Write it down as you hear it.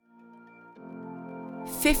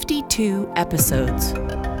52 episodes,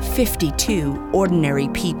 52 ordinary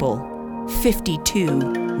people,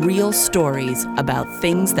 52 real stories about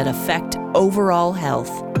things that affect overall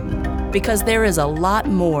health. Because there is a lot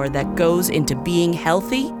more that goes into being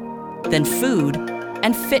healthy than food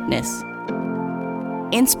and fitness.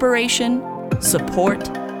 Inspiration, support,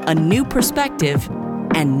 a new perspective,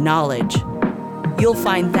 and knowledge. You'll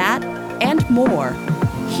find that and more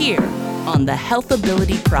here on the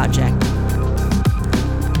Healthability Project.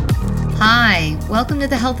 Hi, welcome to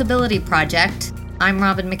the Healthability Project. I'm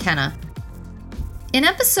Robin McKenna. In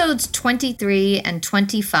episodes 23 and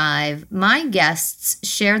 25, my guests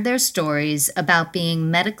shared their stories about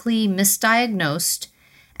being medically misdiagnosed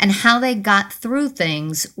and how they got through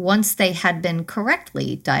things once they had been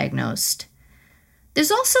correctly diagnosed.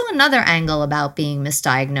 There's also another angle about being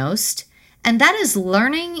misdiagnosed, and that is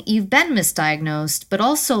learning you've been misdiagnosed, but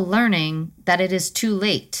also learning that it is too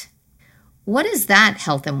late. What is that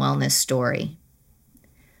health and wellness story?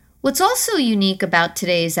 What's also unique about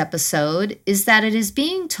today's episode is that it is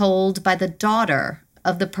being told by the daughter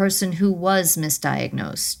of the person who was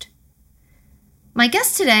misdiagnosed. My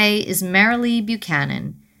guest today is Merrilee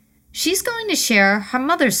Buchanan. She's going to share her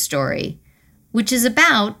mother's story, which is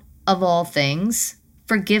about, of all things,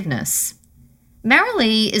 forgiveness.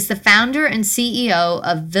 Merrilee is the founder and CEO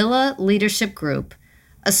of Villa Leadership Group,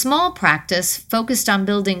 a small practice focused on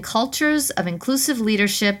building cultures of inclusive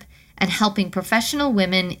leadership and helping professional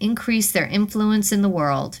women increase their influence in the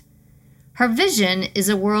world. Her vision is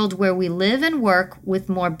a world where we live and work with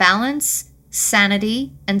more balance,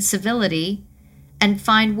 sanity, and civility, and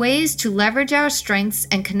find ways to leverage our strengths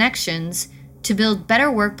and connections to build better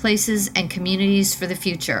workplaces and communities for the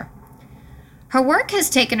future. Her work has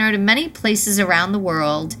taken her to many places around the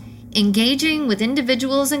world, engaging with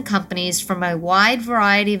individuals and companies from a wide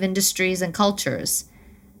variety of industries and cultures.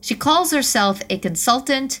 She calls herself a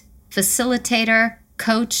consultant, facilitator,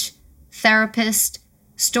 coach, therapist,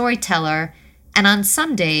 storyteller, and on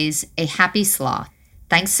some days, a happy sloth.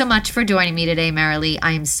 Thanks so much for joining me today, Merrilee.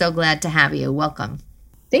 I am so glad to have you. Welcome.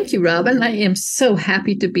 Thank you, Robin. I am so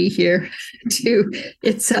happy to be here too.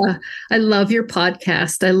 I love your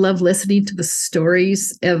podcast. I love listening to the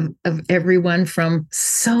stories of everyone from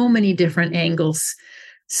so many different angles.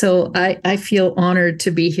 So I feel honored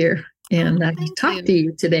to be here and talk to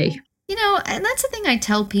you today. You know, and that's the thing I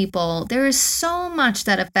tell people. There is so much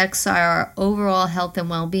that affects our overall health and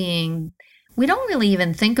well-being. We don't really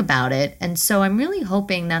even think about it. And so I'm really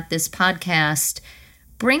hoping that this podcast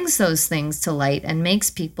brings those things to light and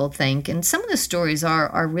makes people think. And some of the stories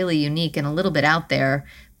are really unique and a little bit out there,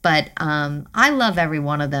 but I love every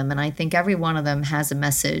one of them. And I think every one of them has a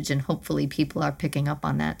message, and hopefully people are picking up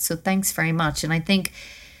on that. So thanks very much. And I think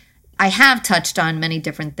I have touched on many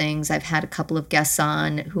different things. I've had a couple of guests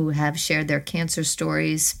on who have shared their cancer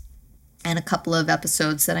stories, and a couple of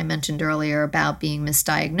episodes that I mentioned earlier about being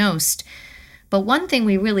misdiagnosed. But one thing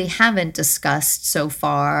we really haven't discussed so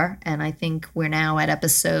far, and I think we're now at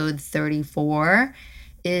episode 34,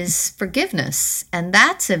 is forgiveness. And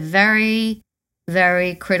that's a very,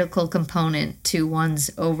 very critical component to one's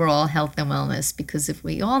overall health and wellness, because if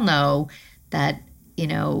we all know that,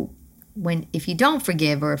 if you don't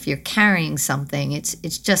forgive or if you're carrying something,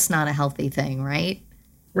 it's just not a healthy thing, right?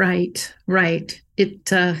 Right.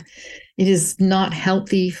 It is not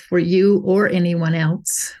healthy for you or anyone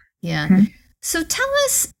else. Yeah. Mm-hmm. So tell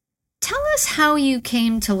us how you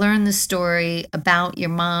came to learn the story about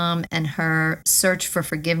your mom and her search for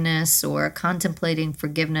forgiveness or contemplating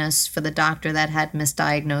forgiveness for the doctor that had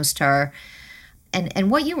misdiagnosed her,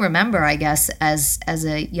 and what you remember, I guess, as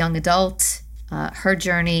a young adult, her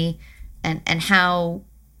journey, and how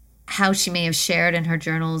she may have shared in her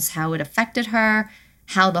journals how it affected her,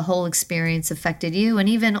 how the whole experience affected you, and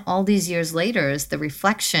even all these years later, is the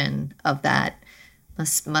reflection of that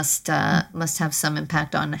must have some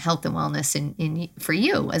impact on health and wellness in for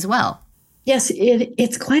you as well. Yes,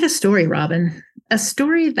 it's quite a story, Robin. A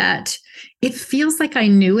story that it feels like I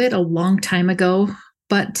knew it a long time ago,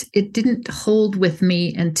 but it didn't hold with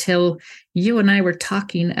me until you and I were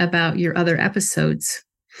talking about your other episodes.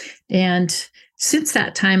 And since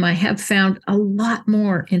that time, I have found a lot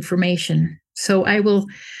more information. So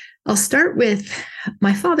I'll start with,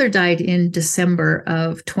 my father died in December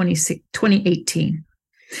of 2018.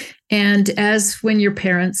 And as when your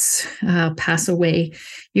parents pass away,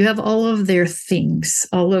 you have all of their things,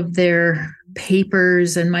 all of their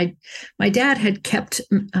papers. And my dad had kept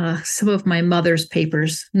some of my mother's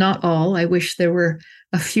papers, not all. I wish there were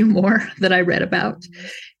a few more that I read about.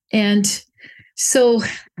 And so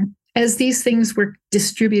as these things were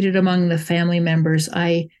distributed among the family members,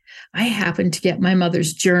 I happened to get my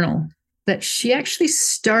mother's journal. that she actually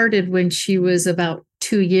started when she was about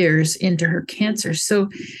 2 years into her cancer. So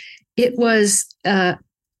it was a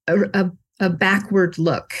backward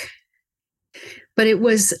look, but it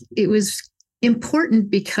was important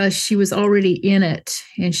because she was already in it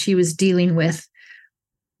and she was dealing with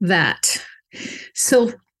that.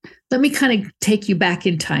 So let me kind of take you back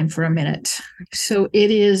in time for a minute. So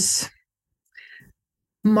it is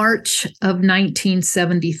March of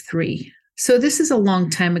 1973. So this is a long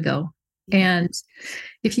time ago. And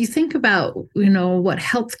if you think about, what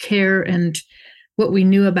healthcare and what we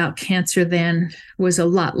knew about cancer then was a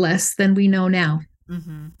lot less than we know now.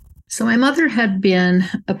 Mm-hmm. So my mother had been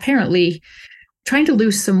apparently trying to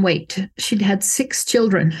lose some weight. She'd had 6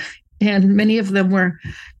 children, and many of them were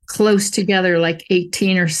close together, like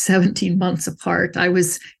 18 or 17 months apart. I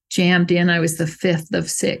was jammed in. I was the 5th of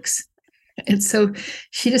 6. And so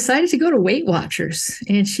she decided to go to Weight Watchers,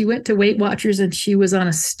 and she went to Weight Watchers, and she was on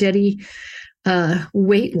a steady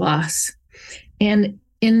weight loss. And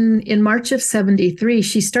in March of 73,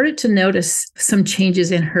 she started to notice some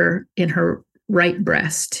changes in her right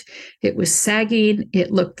breast. It was sagging.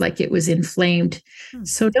 It looked like it was inflamed.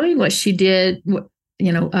 So knowing what she did,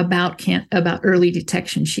 about early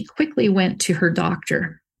detection, she quickly went to her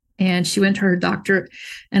doctor. And she went to her doctor,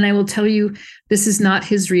 and I will tell you, this is not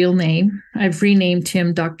his real name. I've renamed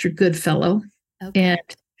him Dr. Goodfellow. Okay. And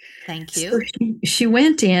thank you. So she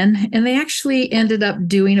went in, and they actually ended up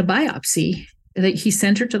doing a biopsy. He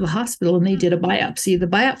sent her to the hospital, and they did a biopsy. The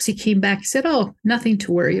biopsy came back and said, "Oh, nothing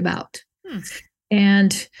to worry about."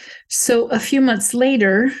 And so a few months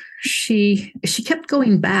later, she kept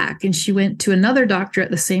going back, and she went to another doctor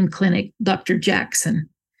at the same clinic, Dr. Jackson.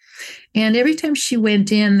 And every time she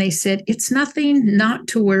went in, they said, "It's nothing, not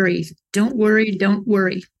to worry. Don't worry, don't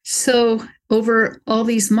worry." So over all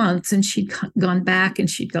these months, and she'd gone back and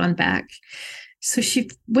she'd gone back. So she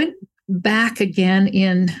went back again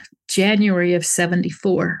in January of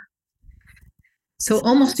 74. So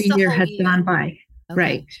almost a year had gone by. Okay.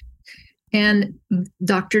 Right. And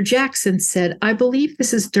Dr. Jackson said, "I believe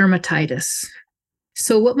this is dermatitis."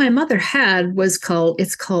 So what my mother had was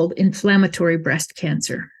called inflammatory breast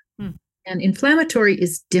cancer. And inflammatory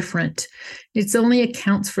is different. It's only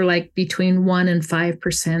accounts for like between 1% and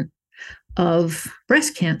 5% of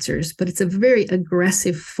breast cancers, but it's a very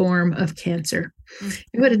aggressive form of cancer.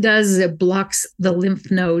 And what it does is it blocks the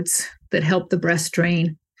lymph nodes that help the breast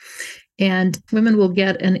drain. And women will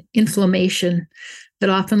get an inflammation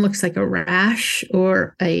that often looks like a rash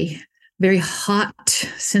or a very hot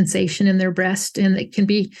sensation in their breast. And it can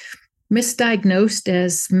be misdiagnosed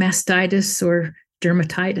as mastitis or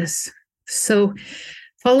dermatitis. So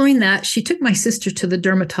following that, she took my sister to the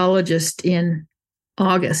dermatologist in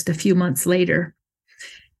August, a few months later.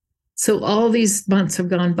 So all these months have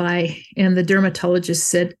gone by, and the dermatologist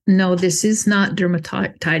said, "No, this is not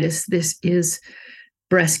dermatitis. This is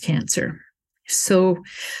breast cancer." So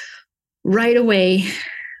right away,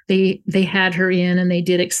 they had her in, and they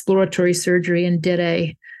did exploratory surgery and did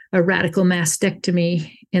a radical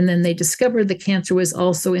mastectomy. And then they discovered the cancer was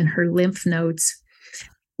also in her lymph nodes.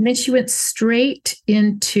 And then she went straight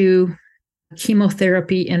into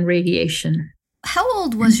chemotherapy and radiation. How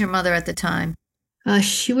old was your mother at the time?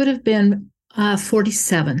 She would have been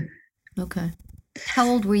 47. Okay. How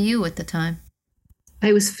old were you at the time?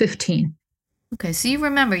 I was 15. Okay, so you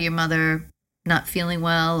remember your mother not feeling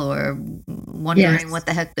well or wondering what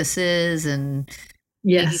the heck this is, and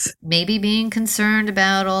maybe being concerned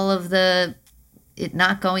about all of it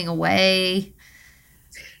not going away.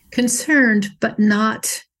 Concerned, but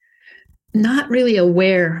not really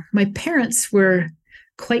aware. My parents were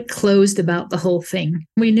quite closed about the whole thing.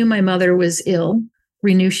 We knew my mother was ill.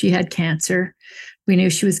 We knew she had cancer. We knew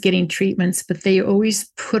she was getting treatments, but they always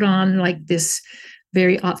put on like this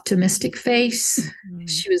very optimistic face. Mm-hmm.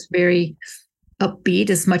 She was very upbeat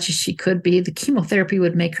as much as she could be. The chemotherapy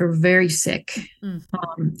would make her very sick.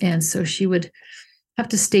 Mm-hmm. And so she would have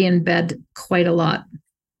to stay in bed quite a lot.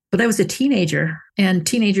 But I was a teenager, and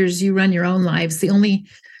teenagers, you run your own lives. The only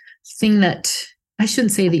thing that, I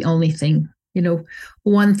shouldn't say the only thing,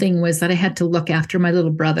 one thing was that I had to look after my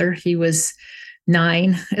little brother. He was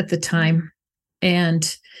 9 at the time.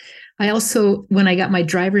 And I also, when I got my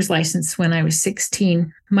driver's license when I was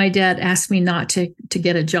 16, my dad asked me not to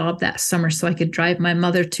get a job that summer so I could drive my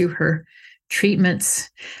mother to her treatments.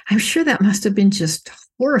 I'm sure that must have been just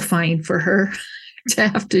horrifying for her to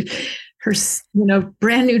have to, her,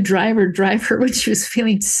 brand new driver drive her when she was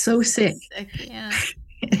feeling so sick. Yeah.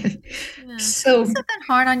 Yeah. So it must have been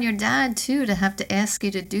hard on your dad too to have to ask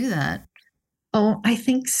you to do that. Oh, I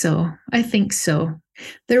think so.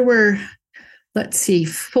 There were,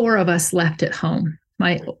 4 of us left at home.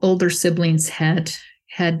 my older siblings had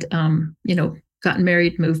gotten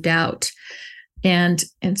married, moved out. And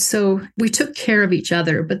so we took care of each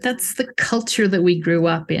other, but that's the culture that we grew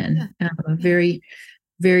up in, a very,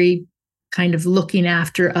 very kind of looking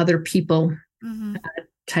after other people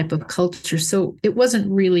type of culture. So it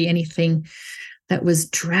wasn't really anything that was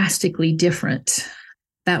drastically different.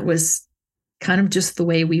 That was kind of just the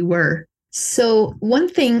way we were. So one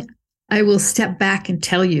thing I will step back and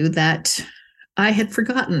tell you that I had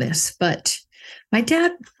forgotten this, but my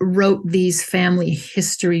dad wrote these family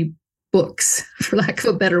history books, for lack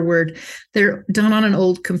of a better word. They're done on an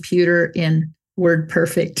old computer in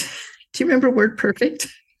WordPerfect. Do you remember WordPerfect?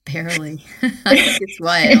 Barely. I think it's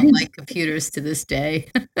why I don't like computers to this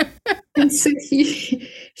day. And so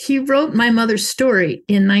he wrote my mother's story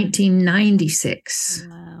in 1996.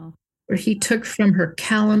 Wow. Where he took from her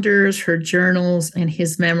calendars, her journals, and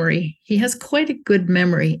his memory. He has quite a good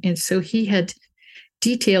memory. And so he had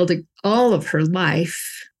detailed all of her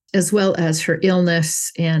life, as well as her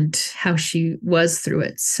illness and how she was through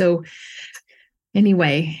it. So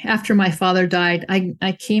anyway, after my father died,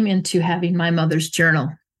 I came into having my mother's journal.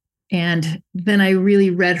 And then I really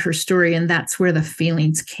read her story, and that's where the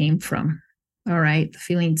feelings came from. All right. The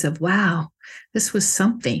feelings of, wow, this was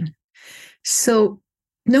something. So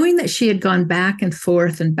knowing that she had gone back and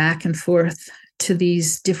forth to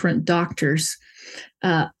these different doctors,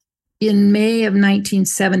 in May of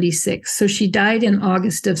 1976. So she died in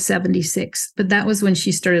August of 76, but that was when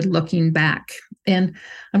she started looking back. And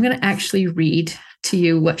I'm going to actually read to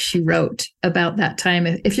you what she wrote about that time,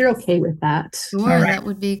 if you're okay with that. Sure, right. That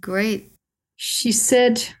would be great. She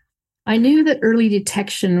said, I knew that early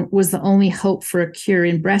detection was the only hope for a cure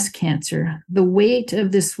in breast cancer. The weight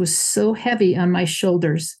of this was so heavy on my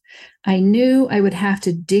shoulders. I knew I would have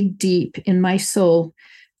to dig deep in my soul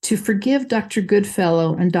to forgive Dr.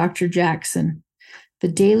 Goodfellow and Dr. Jackson. The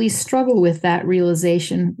daily struggle with that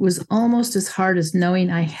realization was almost as hard as knowing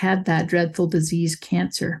I had that dreadful disease,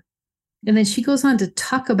 cancer. And then she goes on to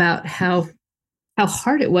talk about how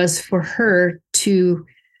hard it was for her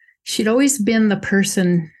she'd always been the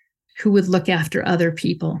person who would look after other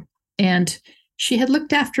people. And she had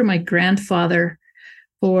looked after my grandfather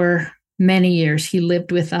for many years. He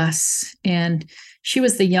lived with us, and she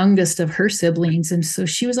was the youngest of her siblings. And so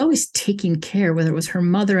she was always taking care, whether it was her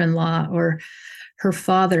mother-in-law or her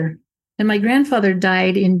father. And my grandfather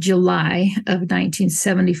died in July of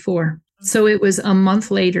 1974. So it was a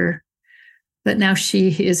month later that now she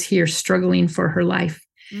is here struggling for her life,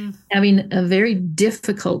 having a very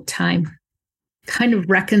difficult time kind of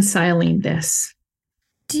reconciling this.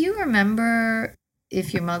 Do you remember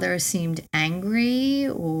if your mother seemed angry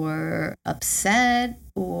or upset?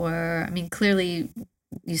 Or, I mean, clearly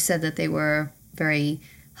you said that they were very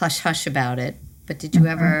hush-hush about it, but did you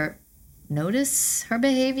ever notice her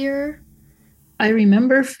behavior? I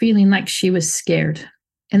remember feeling like she was scared.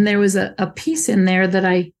 And there was a piece in there that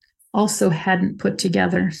I also hadn't put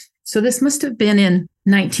together. So this must have been in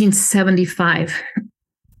 1975.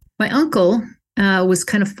 My uncle was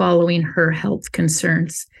kind of following her health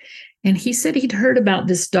concerns. And he said he'd heard about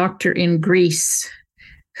this doctor in Greece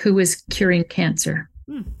who was curing cancer.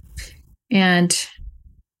 And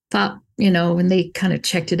thought, when they kind of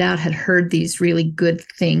checked it out, had heard these really good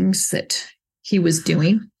things that he was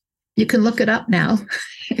doing. You can look it up now.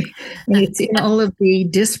 It's in all of the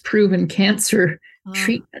disproven cancer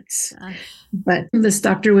treatments. But this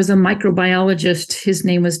doctor was a microbiologist. His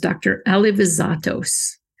name was Dr.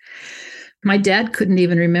 Alivizatos. My dad couldn't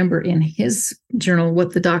even remember in his journal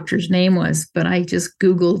what the doctor's name was, but I just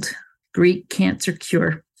Googled Greek cancer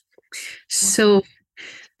cure. So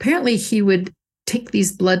apparently he would take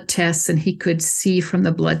these blood tests, and he could see from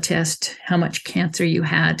the blood test how much cancer you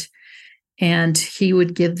had. And he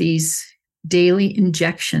would give these daily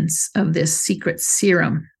injections of this secret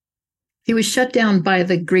serum. He was shut down by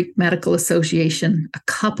the Greek Medical Association a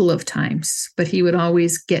couple of times, but he would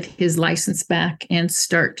always get his license back and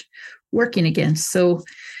start working again. So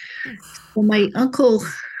my uncle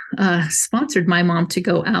sponsored my mom to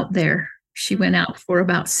go out there. She went out for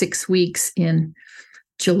about 6 weeks in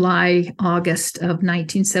July, August of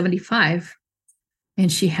 1975.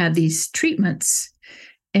 And she had these treatments.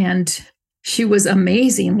 And she was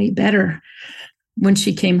amazingly better when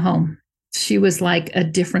she came home. She was like a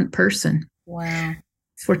different person. Wow.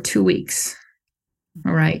 For 2 weeks.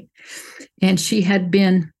 All right. And she had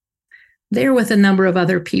been there with a number of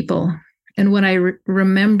other people. And what I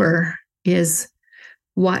remember is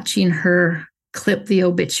watching her clip the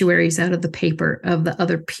obituaries out of the paper of the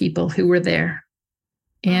other people who were there.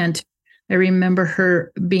 And I remember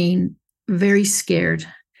her being very scared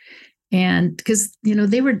And because,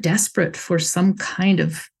 they were desperate for some kind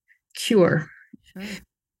of cure. Sure.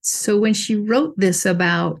 So when she wrote this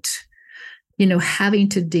about, having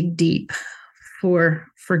to dig deep for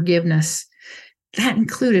forgiveness, that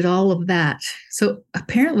included all of that. So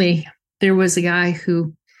apparently there was a guy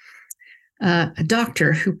a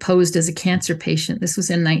doctor who posed as a cancer patient. This was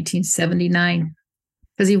in 1979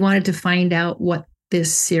 because he wanted to find out what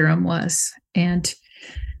this serum was. And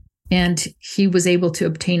he was able to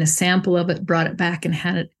obtain a sample of it, brought it back and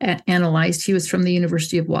had it analyzed. He was from the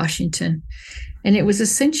University of Washington. And it was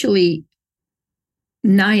essentially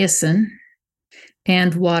niacin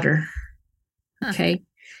and water. Okay.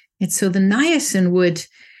 And so the niacin would,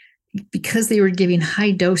 because they were giving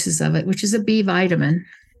high doses of it, which is a B vitamin,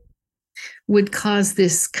 would cause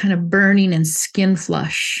this kind of burning and skin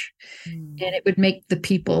flush. And it would make the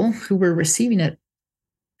people who were receiving it,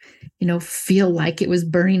 feel like it was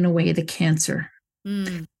burning away the cancer.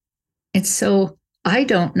 And so I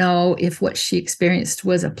don't know if what she experienced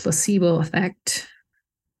was a placebo effect,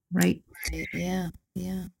 right? Yeah.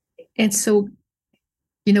 Yeah. And so,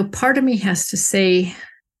 part of me has to say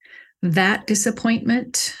that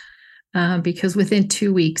disappointment, because within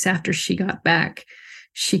 2 weeks after she got back,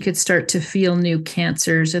 she could start to feel new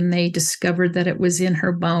cancers, and they discovered that it was in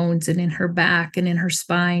her bones and in her back and in her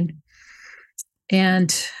spine.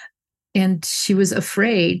 And she was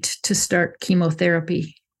afraid to start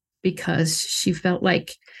chemotherapy because she felt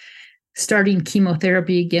like starting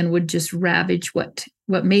chemotherapy again would just ravage what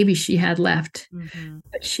maybe she had left.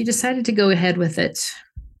 But she decided to go ahead with it,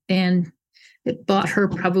 and it bought her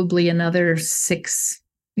probably another 6,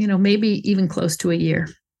 maybe even close to a year,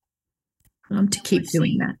 to keep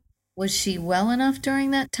doing that. Was she well enough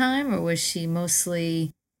during that time, or was she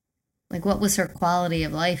mostly, like, what was her quality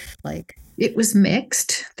of life like? It was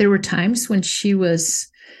mixed. There were times when she was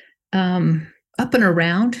up and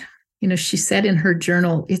around. She said in her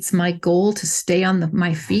journal, "It's my goal to stay on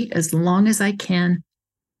my feet as long as I can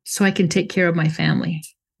so I can take care of my family."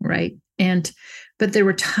 Right. But there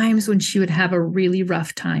were times when she would have a really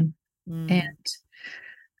rough time, and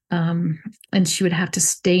she would have to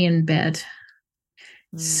stay in bed.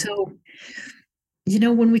 So,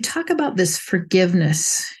 when we talk about this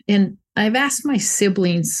forgiveness, and I've asked my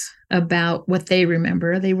siblings about what they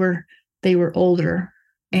remember. They were older.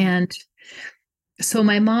 And so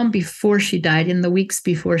my mom, before she died, in the weeks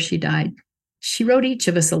before she died, she wrote each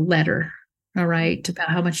of us a letter, all right, about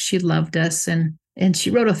how much she loved us. And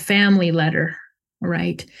she wrote a family letter, all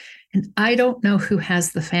right. And I don't know who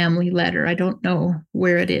has the family letter. I don't know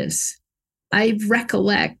where it is. I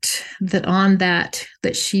recollect that on that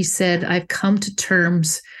she said, "I've come to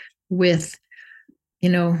terms with,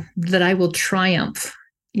 that I will triumph,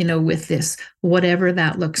 with this, whatever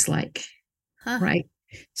that looks like." Right.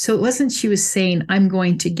 So it wasn't she was saying, "I'm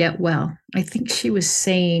going to get well." I think she was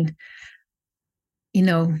saying,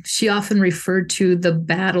 she often referred to the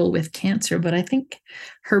battle with cancer, but I think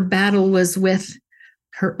her battle was with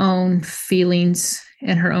her own feelings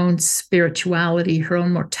and her own spirituality, her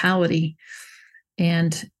own mortality.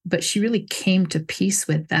 But she really came to peace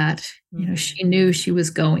with that. She knew she was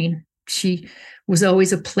going. She was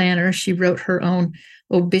always a planner. She wrote her own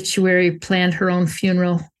obituary, planned her own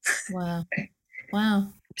funeral. Wow.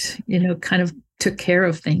 Kind of took care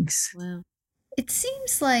of things. Wow. It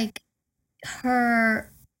seems like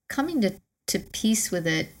her coming to peace with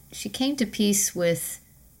it, she came to peace with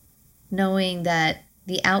knowing that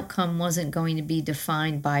the outcome wasn't going to be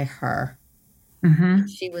defined by her.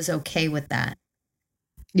 She was okay with that.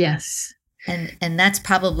 Yes. And that's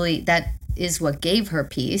probably, that is what gave her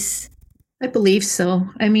peace. I believe so.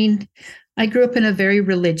 I mean, I grew up in a very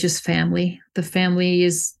religious family. The family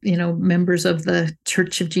is, members of the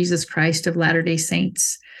Church of Jesus Christ of Latter-day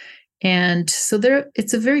Saints. And so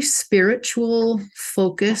it's a very spiritual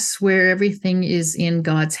focus where everything is in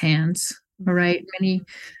God's hands. All right. Many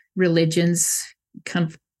religions come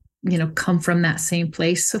from that same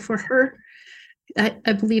place. So for her,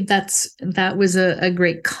 I believe that was a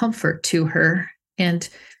great comfort to her, and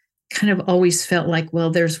kind of always felt like, well,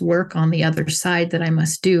 there's work on the other side that I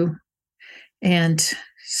must do. And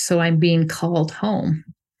so I'm being called home.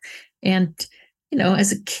 And,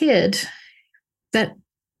 as a kid, that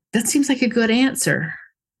seems like a good answer,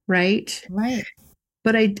 right? Right.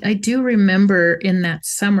 But I do remember in that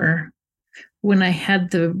summer when I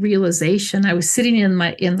had the realization, I was sitting in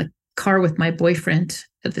the car with my boyfriend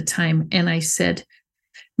at the time, and I said,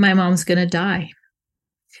 "My mom's going to die."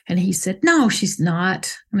 And he said, "No, she's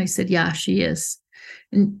not." And I said, "Yeah, she is."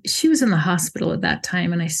 And she was in the hospital at that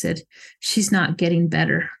time. And I said, "She's not getting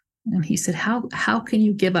better." And he said, how can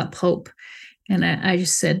you give up hope?" And I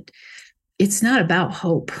just said, "It's not about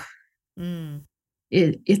hope. Mm.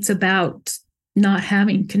 It's about not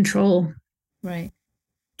having control. Right.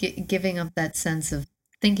 Giving up that sense of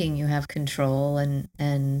thinking you have control and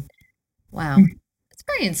wow. It's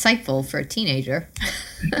very insightful for a teenager.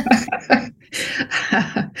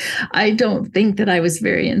 I don't think that I was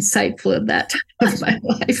very insightful at that time of my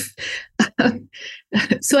life.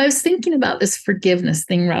 So I was thinking about this forgiveness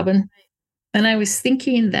thing, Robin, and I was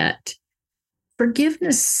thinking that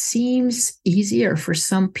forgiveness seems easier for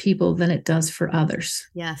some people than it does for others.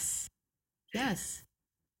 Yes. Yes.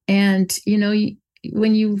 And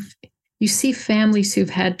when you see families who've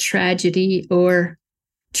had tragedy or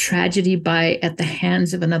tragedy by at the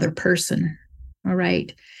hands of another person, all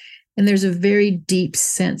right, and there's a very deep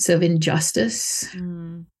sense of injustice.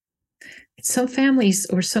 Mm. Some families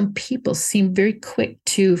or some people seem very quick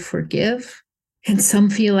to forgive, and some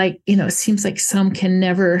feel like, it seems like some can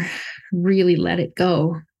never really let it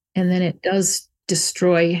go, and then it does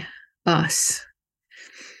destroy us.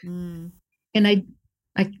 Mm. And I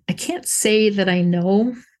can't say that I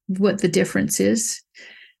know what the difference is,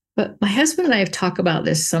 but my husband and I have talked about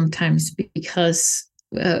this sometimes because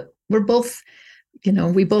we're both,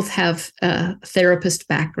 we both have a therapist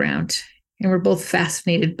background, and we're both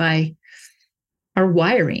fascinated by our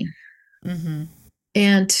wiring. Mm-hmm.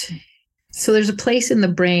 And so there's a place in the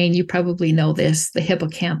brain, you probably know this, the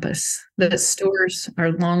hippocampus, that stores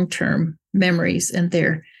our long-term memories, and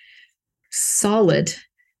they're solid,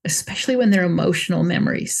 especially when they're emotional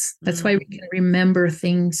memories. That's why we can remember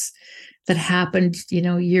things that happened,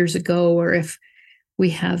 years ago, or if we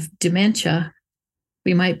have dementia,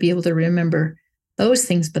 we might be able to remember those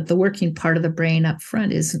things, but the working part of the brain up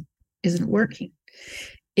front isn't working.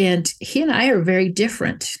 And he and I are very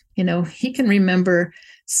different. He can remember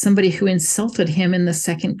somebody who insulted him in the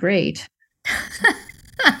second grade.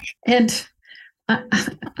 And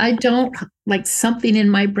I don't, like, something in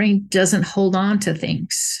my brain doesn't hold on to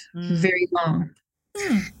things very long.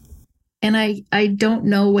 And I don't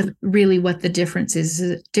know what the difference is.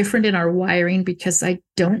 Is it different in our wiring? Because I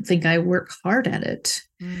don't think I work hard at it.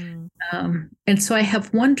 And so I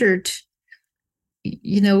have wondered,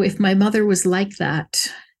 if my mother was like that,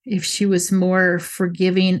 if she was more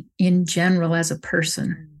forgiving in general as a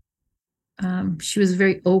person. She was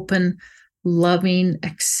very open, loving,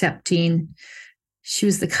 accepting. She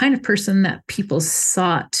was the kind of person that people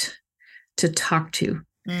sought to talk to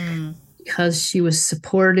because she was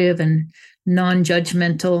supportive and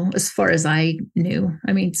non-judgmental, as far as I knew.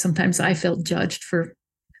 I mean, sometimes I felt judged for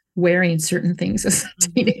wearing certain things as a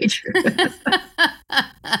teenager.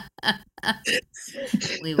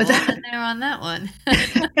 We've all been there on that one.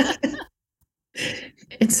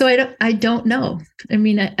 And so I don't know. I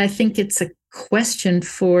mean, I think it's a question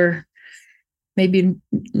for maybe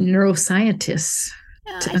neuroscientists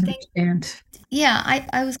to understand.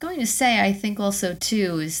 I was going to say, I think also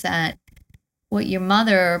too is that what your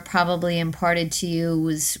mother probably imparted to you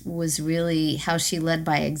was really how she led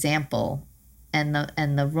by example, and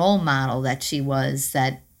the role model that she was,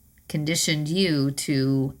 that conditioned you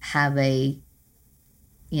to have a,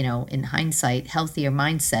 in hindsight, healthier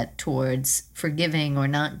mindset towards forgiving or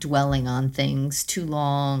not dwelling on things too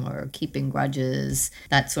long or keeping grudges,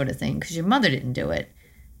 that sort of thing, because your mother didn't do it.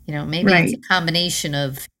 Maybe it's a combination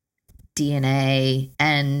of DNA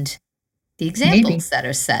and the examples that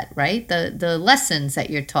are set, right? The lessons that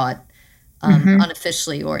you're taught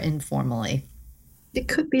unofficially or informally. It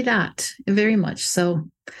could be that, very much so.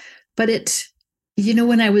 But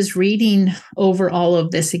when I was reading over all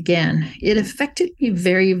of this again, it affected me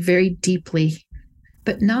very, very deeply,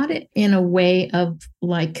 but not in a way of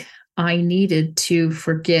like I needed to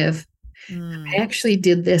forgive. I actually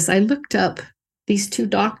did this. I looked up these two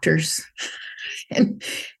doctors, and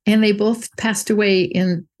they both passed away.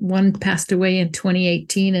 One passed away in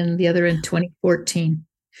 2018 and the other in 2014.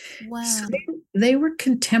 Wow. So they were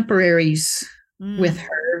contemporaries with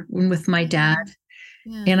her and with my dad.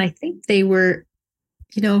 Yeah. And I think they were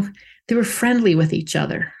friendly with each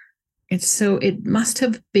other. And so it must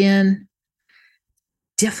have been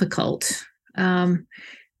difficult,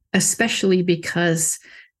 especially because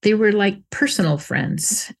they were like personal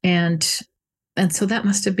friends. And so that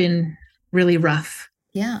must have been really rough.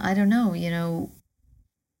 Yeah, I don't know,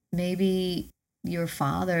 maybe your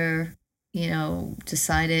father,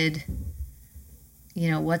 decided,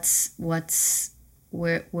 what's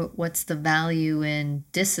the value in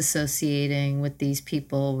disassociating with these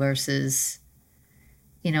people versus,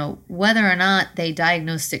 whether or not they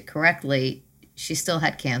diagnosed it correctly, she still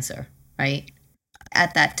had cancer, right?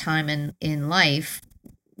 At that time in life,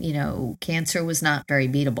 cancer was not very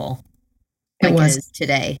beatable like it is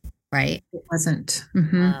today, right? It wasn't.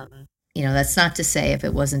 That's not to say if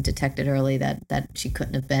it wasn't detected early that she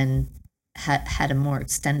couldn't have been had a more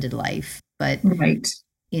extended life. But Right.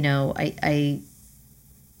 I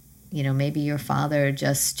maybe your father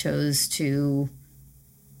just chose to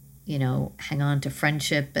hang on to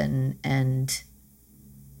friendship and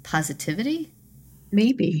positivity.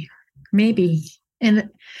 Maybe. And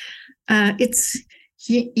it's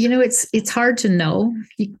it's hard to know.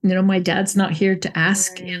 My dad's not here to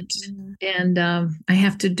ask, Right. and I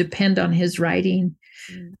have to depend on his writing.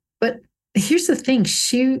 Mm. But here's the thing: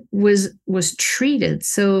 she was treated.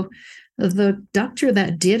 So the doctor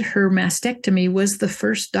that did her mastectomy was the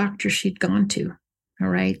first doctor she'd gone to. All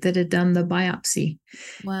right, that had done the biopsy,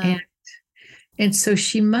 Wow. and so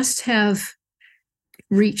she must have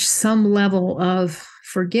reached some level of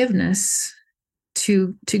forgiveness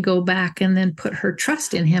to go back and then put her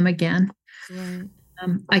trust in him again. Right.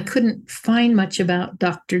 I couldn't find much about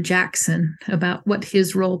Dr. Jackson, about what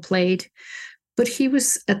his role played, but he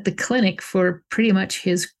was at the clinic for pretty much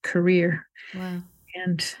his career. Wow.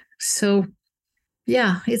 And so,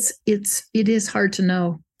 yeah, it is hard to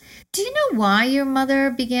know. Do you know why your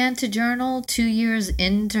mother began to journal 2 years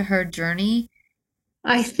into her journey?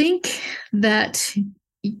 I think that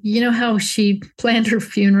how she planned her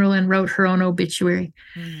funeral and wrote her own obituary.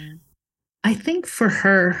 Mm. I think for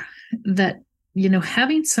her that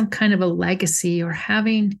having some kind of a legacy, or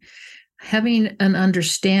having an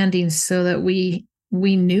understanding, so that we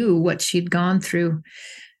knew what she'd gone through.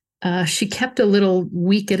 She kept a little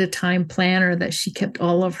week at a time planner that she kept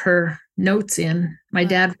all of her notes in. My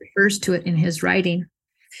dad refers to it in his writing.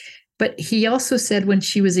 But he also said when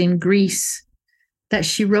she was in Greece that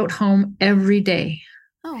she wrote home every day.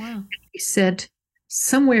 Oh, wow. He said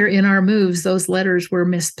somewhere in our moves, those letters were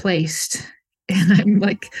misplaced. And I'm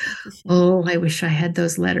like, oh, I wish I had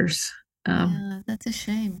those letters. Yeah, that's a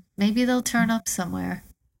shame. Maybe they'll turn up somewhere.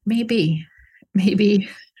 Maybe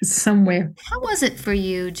somewhere. How was it for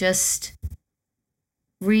you just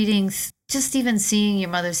reading, just even seeing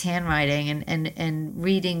your mother's handwriting and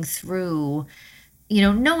reading through,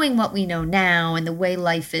 knowing what we know now and the way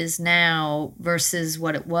life is now versus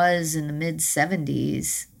what it was in the mid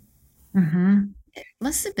 70s? Mm-hmm. It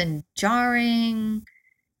must have been jarring,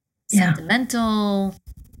 Yeah, sentimental.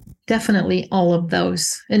 definitely all of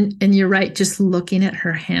those. And you're right, just looking at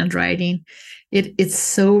her handwriting, it's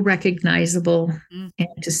so recognizable, Mm.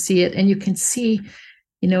 and to see it. And you can see,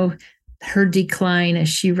 her decline as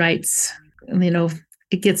she writes,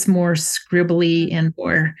 it gets more scribbly and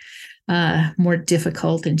more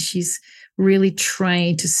difficult, and she's really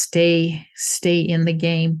trying to stay in the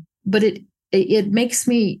game. But it makes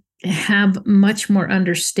me have much more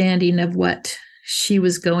understanding of what she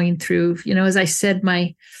was going through. As I said,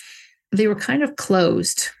 they were kind of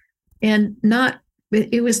closed, and not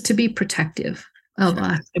it was to be protective of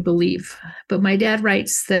us, I believe. But my dad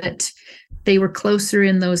writes that they were closer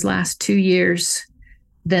in those last 2 years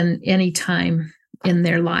than any time in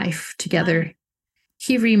their life together. Wow.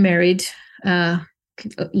 He remarried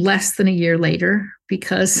less than a year later,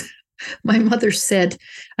 because my mother said,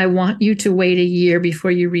 I want you to wait a year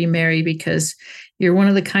before you remarry, because you're one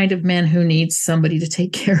of the kind of men who needs somebody to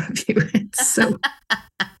take care of you. And so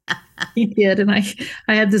he did. And I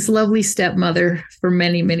had this lovely stepmother for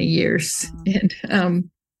many, many years. And,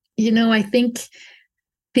 I think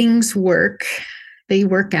things work. They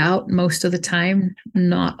work out most of the time,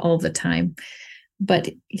 not all the time, but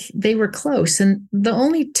they were close. And the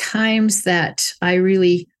only times that I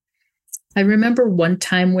remember one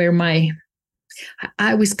time where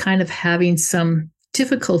I was kind of having some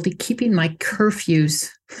difficulty keeping my curfews.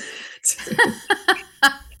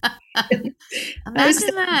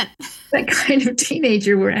 Imagine that. That kind of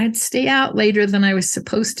teenager where I'd stay out later than I was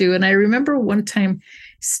supposed to. And I remember one time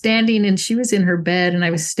standing, and she was in her bed, and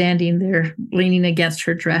I was standing there leaning against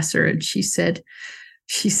her dresser. And she said,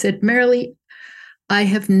 Merrilee, I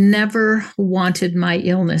have never wanted my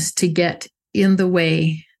illness to get in the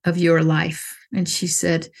way of your life. And she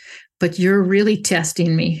said, but you're really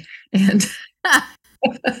testing me. And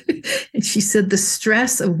and she said, the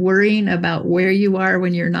stress of worrying about where you are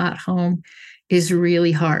when you're not home is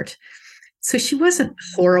really hard. So she wasn't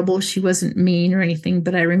horrible. She wasn't mean or anything,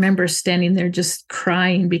 but I remember standing there just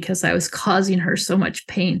crying because I was causing her so much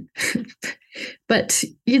pain. But,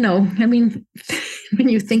 when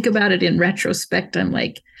you think about it in retrospect, I'm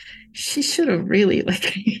like, she should have really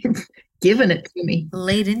given it to me.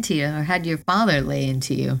 Laid into you, or had your father lay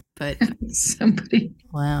into you. But somebody.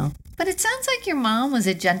 Wow. But it sounds like your mom was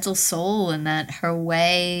a gentle soul, and that her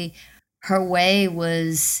way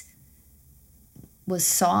was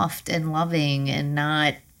soft and loving, and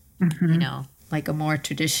not, like a more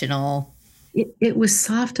traditional it was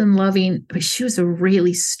soft and loving, but she was a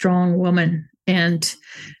really strong woman. And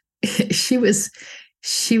she was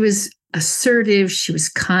assertive. She was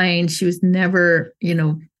kind. She was never,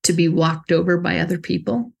 to be walked over by other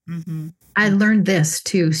people. Mm-hmm. I learned this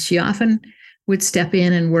too. She often would step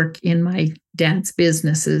in and work in my dad's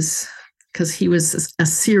businesses because he was a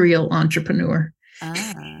serial entrepreneur.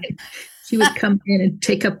 She would come in and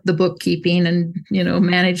take up the bookkeeping and,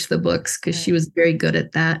 manage the books because she was very good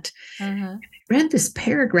at that. Uh-huh. I read this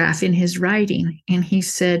paragraph in his writing, and he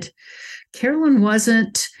said, Carolyn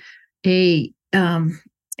wasn't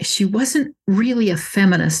she wasn't really a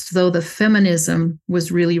feminist, though the feminism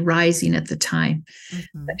was really rising at the time.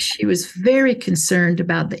 Mm-hmm. But she was very concerned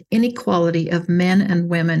about the inequality of men and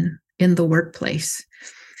women in the workplace.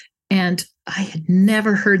 And I had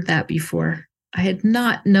never heard that before. I had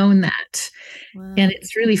not known that. Wow. And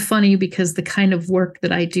it's really funny because the kind of work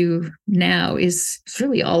that I do now is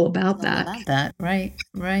really all about that. About that, right.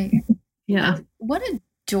 Yeah. What a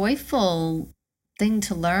joyful thing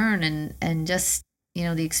to learn, and just,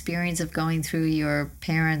 the experience of going through your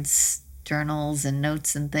parents' journals and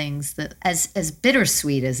notes and things, that as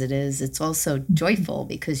bittersweet as it is, it's also joyful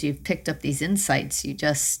because you've picked up these insights you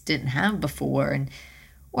just didn't have before,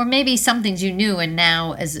 or maybe some things you knew, and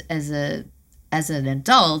now as an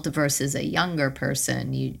adult versus a younger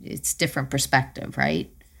person, it's different perspective, right?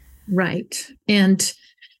 Right. And,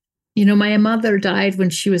 my mother died when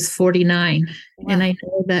she was 49. Wow. And I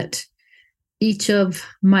know that each of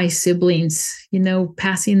my siblings,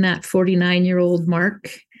 passing that 49-year-old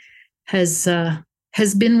mark has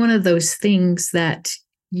been one of those things that,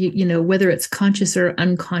 whether it's conscious or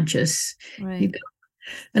unconscious, right.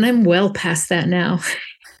 And I'm well past that now.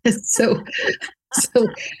 so,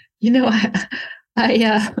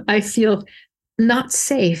 I feel not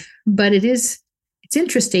safe, but it's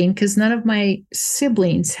interesting because none of my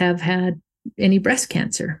siblings have had any breast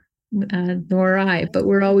cancer, nor I, but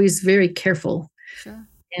we're always very careful. Sure.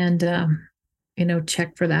 And,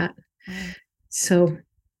 check for that. Right. So,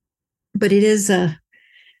 but it's a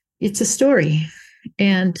story,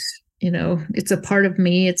 and, it's a part of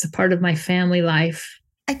me. It's a part of my family life.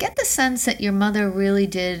 I get the sense that your mother really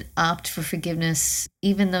did opt for forgiveness,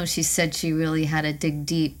 even though she said she really had to dig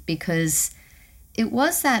deep, because it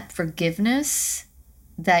was that forgiveness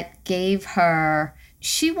that gave her,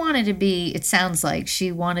 it sounds like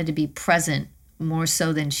she wanted to be present more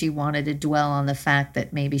so than she wanted to dwell on the fact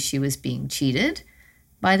that maybe she was being cheated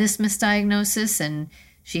by this misdiagnosis, and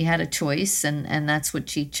she had a choice, and that's what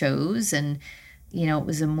she chose. And, it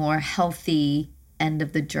was a more healthy end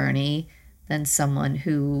of the journey than someone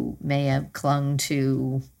who may have clung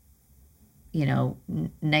to,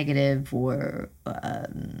 negative or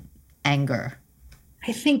anger.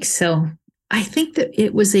 I think so. I think that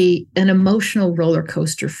it was an emotional roller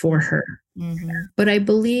coaster for her. Mm-hmm. But I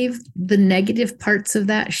believe the negative parts of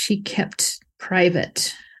that she kept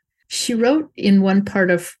private. She wrote in one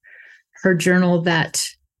part of her journal that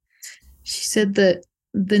she said that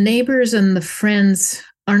the neighbors and the friends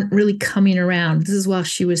aren't really coming around. This is while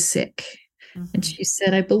she was sick. Mm-hmm. And she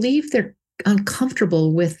said, I believe they're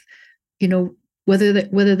uncomfortable with,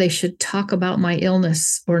 whether they should talk about my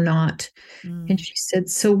illness or not. And she said,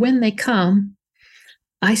 so when they come,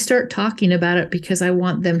 I start talking about it because I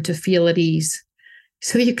want them to feel at ease.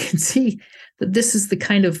 So you can see that this is the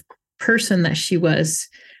kind of person that she was,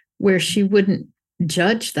 where she wouldn't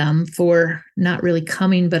judge them for not really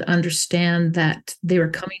coming, but understand that they were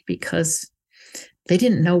coming because they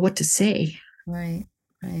didn't know what to say. Right.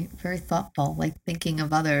 Very thoughtful, like thinking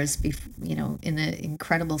of others, in the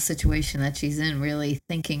incredible situation that she's in, really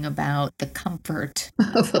thinking about the comfort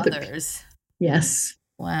of others. Yes.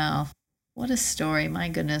 Wow. What a story. My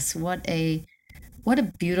goodness. What a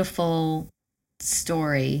beautiful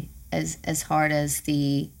story, as hard as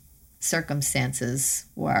the circumstances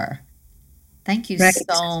were. Thank you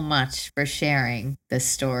so much for sharing this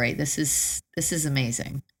story. This is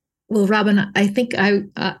amazing. Well, Robin, I think I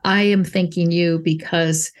am thanking you,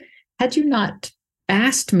 because had you not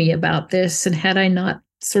asked me about this, and had I not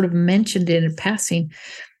sort of mentioned it in passing,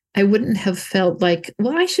 I wouldn't have felt like,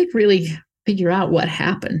 well, I should really figure out what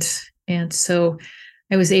happened. And so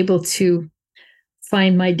I was able to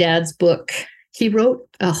find my dad's book. He wrote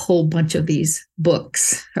a whole bunch of these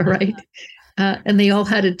books, all right? And they all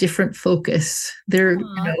had a different focus. They're,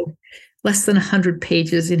 less than 100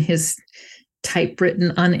 pages in his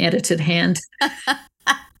typewritten, unedited hand.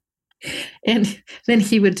 And then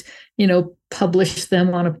he would, publish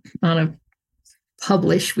them on a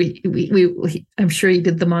publish. I'm sure he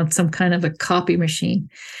did them on some kind of a copy machine,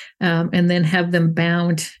 and then have them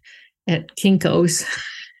bound at Kinko's.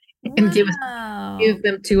 and Wow. give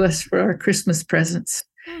them to us for our Christmas presents.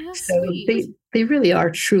 Oh, how So sweet. they really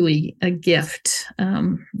are truly a gift.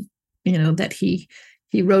 That he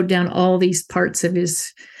wrote down all these parts of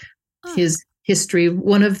his history.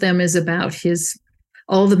 One of them is about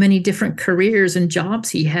all the many different careers and jobs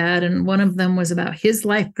he had, and one of them was about his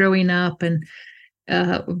life growing up and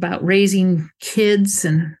about raising kids,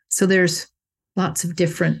 and so there's lots of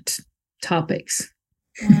different topics.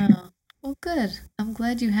 Wow. Well, good. I'm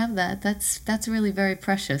glad you have that. That's really very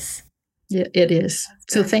precious. Yeah, it is.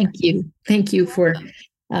 So thank you for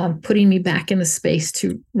putting me back in the space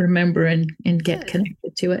to remember and get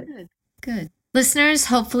connected to it. Good. Listeners,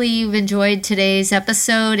 hopefully you've enjoyed today's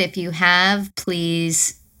episode. If you have,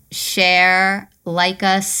 please share, like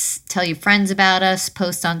us, tell your friends about us,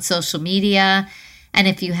 post on social media. And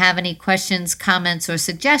if you have any questions, comments, or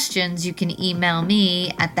suggestions, you can email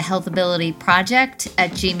me at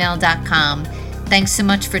thehealthabilityproject@gmail.com. Thanks so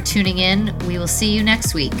much for tuning in. We will see you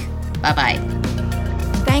next week. Bye-bye.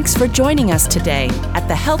 Thanks for joining us today at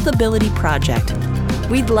the Healthability Project.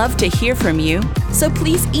 We'd love to hear from you, so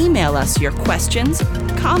please email us your questions,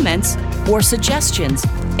 comments, or suggestions,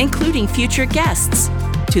 including future guests,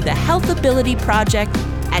 to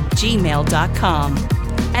thehealthabilityproject@gmail.com.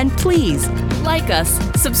 And please like us,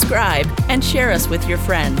 subscribe, and share us with your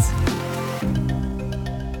friends.